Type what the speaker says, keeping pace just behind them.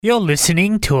You're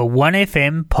listening to a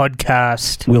 1FM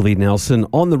podcast. Willie Nelson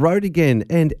on the road again,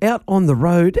 and out on the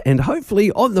road and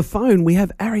hopefully on the phone we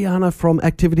have Ariyana from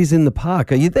Activities in the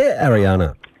Park. Are you there,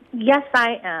 Ariyana? Yes,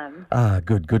 I am.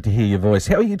 Good to hear your voice.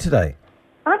 How are you today?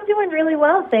 I'm doing really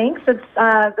well, thanks. It's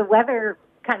the weather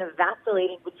kind of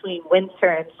vacillating between winter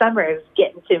and summer is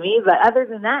getting to me, but other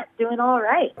than that, doing all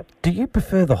right. Do you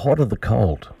prefer the hot or the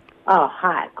cold? Oh,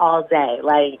 hot all day.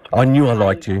 I knew I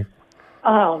liked you.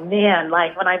 Oh, man,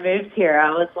 when I moved here, I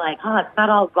was like, it's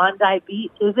not all Bondi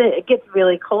Beach, is it? It gets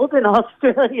really cold in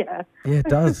Australia. Yeah, it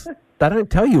does. They don't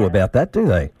tell you about that, do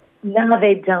they? No,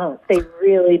 they don't. They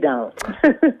really don't.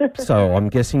 So I'm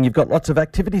guessing you've got lots of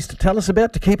activities to tell us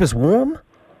about to keep us warm?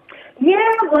 Yeah,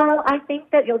 well, I think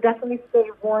that you'll definitely stay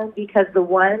warm because the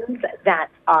ones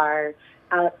that are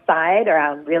outside are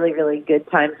on really, really good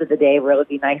times of the day where it'll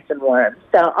be nice and warm.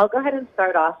 So I'll go ahead and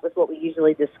start off with what we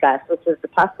usually discuss, which is the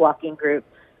puff walking group.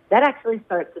 That actually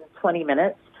starts in 20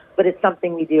 minutes, but it's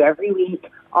something we do every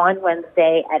week on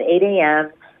Wednesday at 8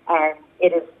 a.m., and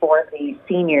it is for the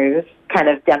seniors kind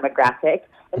of demographic.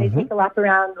 And they take a lap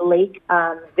around the lake,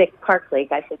 Vic Park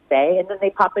Lake, I should say, and then they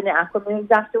pop into Aqua Moves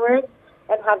afterwards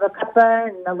and have a cuppa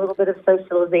and a little bit of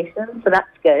socialization, so that's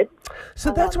good.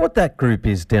 So that's what that group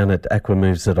is down at Aqua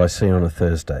Moves that I see on a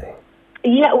Thursday?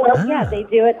 Yeah, yeah, they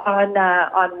do it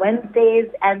on Wednesdays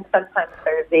and sometimes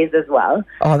Thursdays as well.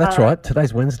 Oh, that's right.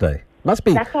 Today's Wednesday. Must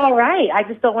be. That's all right. I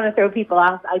just don't want to throw people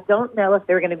off. I don't know if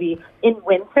they're going to be in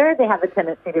winter. They have a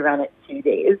tendency to run it 2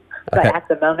 days, but at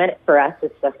the moment, for us,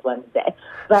 it's just Wednesday.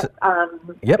 But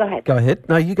yep, go ahead. Go ahead.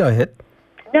 No, you go ahead.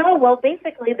 No, well,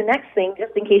 basically, the next thing,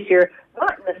 just in case you're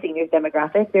not in the seniors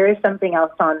demographic, there is something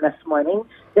else on this morning.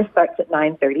 This starts at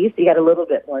 9:30, so you got a little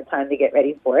bit more time to get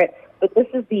ready for it. But this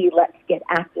is the Let's Get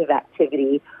Active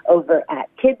activity over at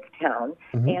Kids Town,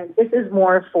 and this is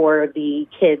more for the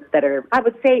kids that are, I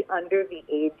would say, under the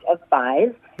age of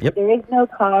 5. Yep. There is no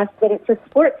cost, but it's a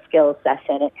sports skills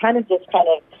session. It kind of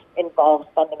involves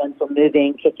fundamental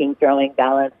moving, kicking, throwing,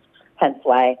 balance. Hence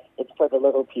why it's for the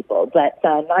little people. But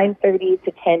 9:30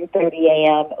 to 10:30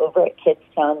 a.m. over at Kids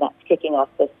Town, that's kicking off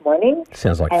this morning.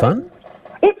 Sounds like fun.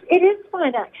 It is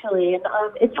fun, actually. And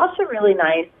it's also really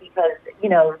nice because,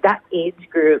 that age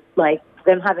group,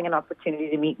 them having an opportunity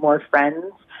to meet more friends.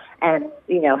 And,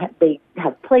 they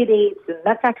have play dates. And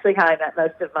that's actually how I met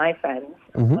most of my friends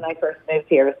when I first moved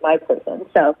here with my person.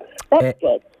 So that's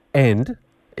good. And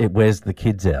it wears the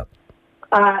kids out.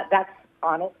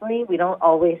 Honestly, we don't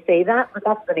always say that, but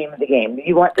that's the name of the game.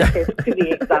 You want the kids to be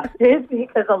exhausted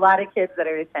because a lot of kids that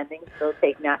are attending still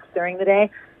take naps during the day.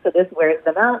 So this wears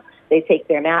them out. They take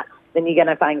their nap. Then you're going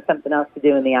to find something else to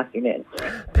do in the afternoon.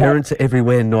 Parents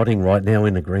everywhere nodding right now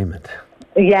in agreement.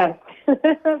 Yes,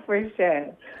 for sure.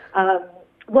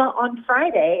 Well, on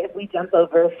Friday, if we jump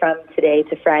over from today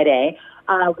to Friday,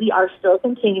 we are still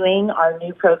continuing our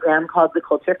new program called the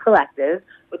Culture Collective,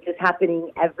 which is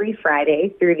happening every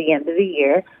Friday through the end of the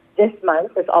year. This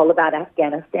month is all about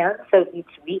Afghanistan, so each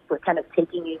week we're kind of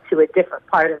taking you to a different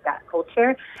part of that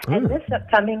culture. And this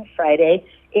upcoming Friday,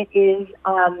 it is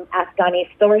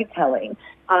Afghani storytelling.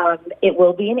 It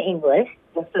will be in English,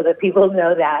 just so that people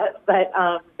know that, but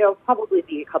there'll probably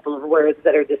be a couple of words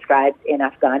that are described in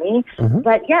Afghani.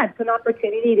 But yeah, it's an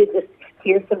opportunity to just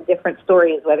hear some different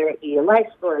stories, whether it be a life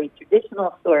story,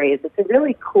 traditional stories. It's a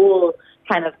really cool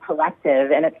kind of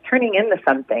collective, and it's turning into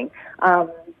something.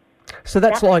 So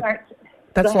that's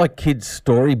like kids'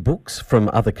 storybooks from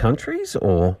other countries,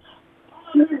 or?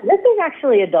 This is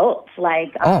actually adults.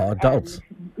 Adults.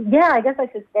 Yeah, I guess I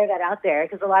should throw that out there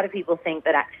because a lot of people think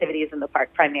that Activities in the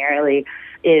Park primarily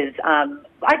is, I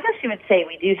guess you would say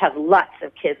we do have lots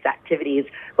of kids' activities,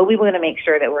 but we want to make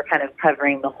sure that we're kind of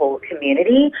covering the whole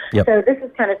community. Yep. So this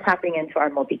is kind of tapping into our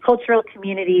multicultural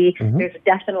community. There's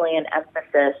definitely an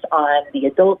emphasis on the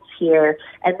adults here,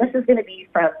 and this is going to be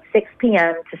from 6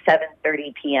 p.m. to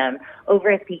 7:30 p.m.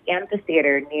 over at the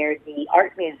amphitheater near the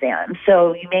Art Museum.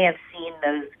 So you may have seen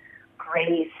those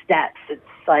gray steps. It's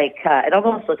it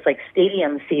almost looks like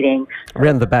stadium seating.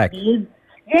 Around the back.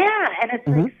 Yeah, and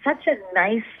it's such a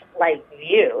nice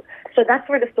view. So that's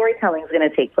where the storytelling is going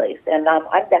to take place. And I'm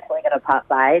definitely going to pop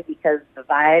by because the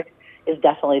vibe is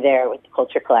definitely there with the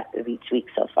Culture Collective each week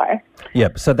so far.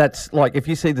 Yep, so that's if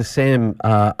you see the Sam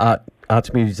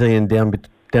Arts Museum down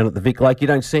at the Vic Lake, you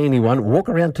don't see anyone, walk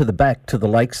around to the back to the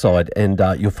lakeside and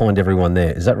you'll find everyone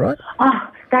there. Is that right? Oh,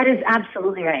 that is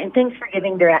absolutely right. And thanks for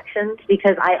giving directions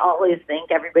because I always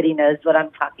think everybody knows what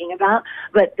I'm talking about.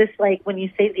 But this, when you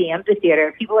say the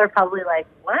amphitheater, people are probably like,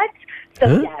 what?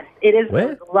 So yes, it is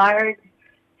those large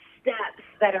steps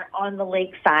that are on the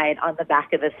lakeside on the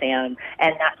back of the Sam.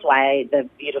 And that's why the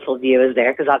beautiful view is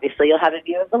there because obviously you'll have a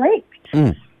view of the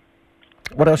lake.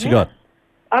 What else you got?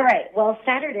 All right. Well,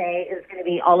 Saturday is going to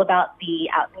be all about the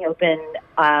Out in the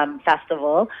Open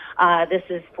festival. This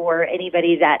is for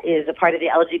anybody that is a part of the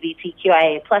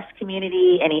LGBTQIA plus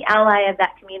community, any ally of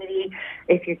that community.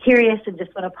 If you're curious and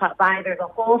just want to pop by, there's a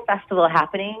whole festival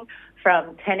happening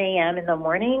from 10 a.m. in the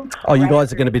morning. Oh, you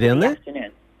guys are going to be down there?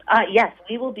 Afternoon. Yes,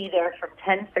 we will be there from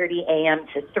 10:30 a.m.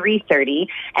 to 3:30,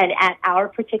 and at our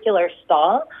particular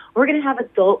stall, we're going to have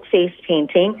adult face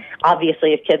painting.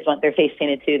 Obviously, if kids want their face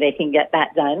painted too, they can get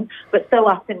that done. But so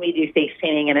often we do face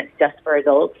painting, and it's just for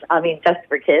adults. Just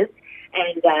for kids,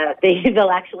 and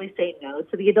they'll actually say no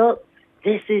to the adults.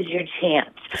 This is your chance.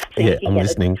 So yeah, I'm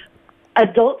listening.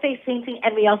 Adult face painting,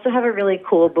 and we also have a really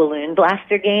cool balloon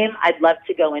blaster game. I'd love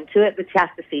to go into it, but you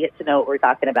have to see it to know what we're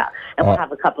talking about. And we'll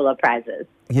have a couple of prizes.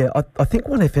 Yeah, I think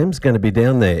 1FM's going to be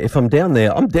down there. If I'm down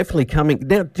there, I'm definitely coming.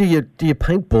 Now, do you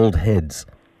paint bald heads?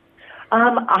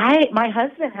 My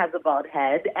husband has a bald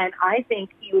head, and I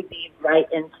think he would be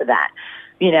right into that,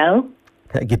 you know?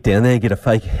 Get down there, get a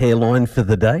fake hairline for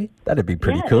the day. That'd be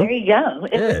pretty cool. There you go.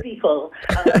 It would be cool.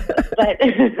 But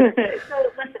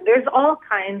so listen, there's all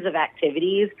kinds of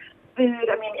activities. Food.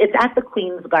 It's at the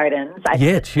Queen's Gardens.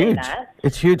 It's huge.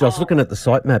 It's huge. I was looking at the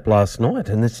site map last night,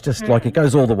 and it's just like it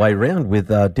goes all the way around with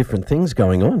different things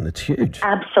going on. It's huge.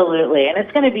 Absolutely. And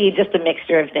it's going to be just a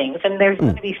mixture of things, and there's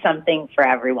going to be something for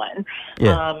everyone.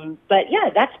 Yeah. But yeah,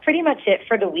 that's pretty much it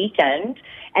for the weekend.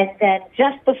 And then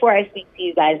just before I speak to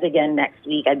you guys again next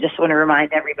week, I just want to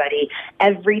remind everybody,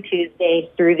 every Tuesday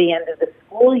through the end of the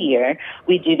school year,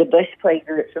 we do the Bush Play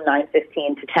group from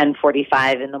 9:15 to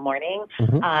 10:45 in the morning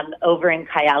over in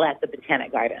Kayala at the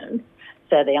Botanic Gardens.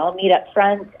 So they all meet up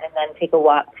front and then take a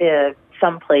walk to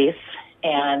someplace.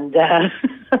 And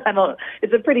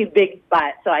it's a pretty big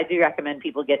spot, so I do recommend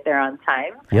people get there on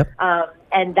time. Yep.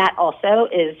 And that also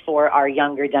is for our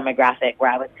younger demographic, where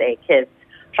I would say kids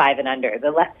 5 and under.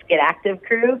 The Let's Get Active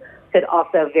crew could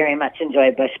also very much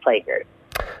enjoy Bush Play group.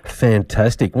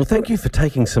 Fantastic. Well, thank you for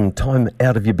taking some time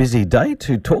out of your busy day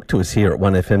to talk to us here at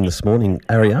 1FM this morning,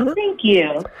 Ariyana. Thank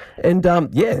you.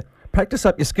 And, practice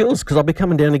up your skills, because I'll be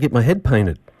coming down to get my head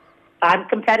painted. I'm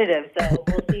competitive, so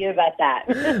we'll see you about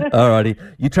that. All righty.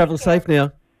 You travel safe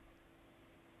now.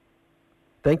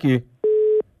 Thank you.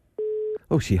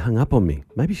 Oh, she hung up on me.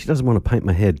 Maybe she doesn't want to paint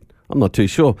my head. I'm not too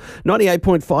sure.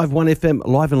 98.5 1FM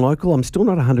live and local. I'm still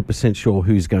not 100% sure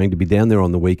who's going to be down there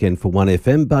on the weekend for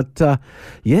 1FM, but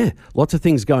lots of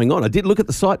things going on. I did look at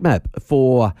the site map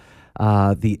for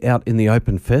the Out in the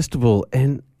Open Festival,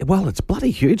 and, well, it's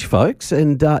bloody huge, folks,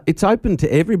 and it's open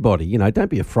to everybody. You know, don't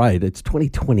be afraid. It's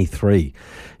 2023.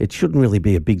 It shouldn't really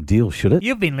be a big deal, should it?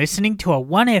 You've been listening to a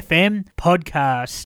 1FM podcast.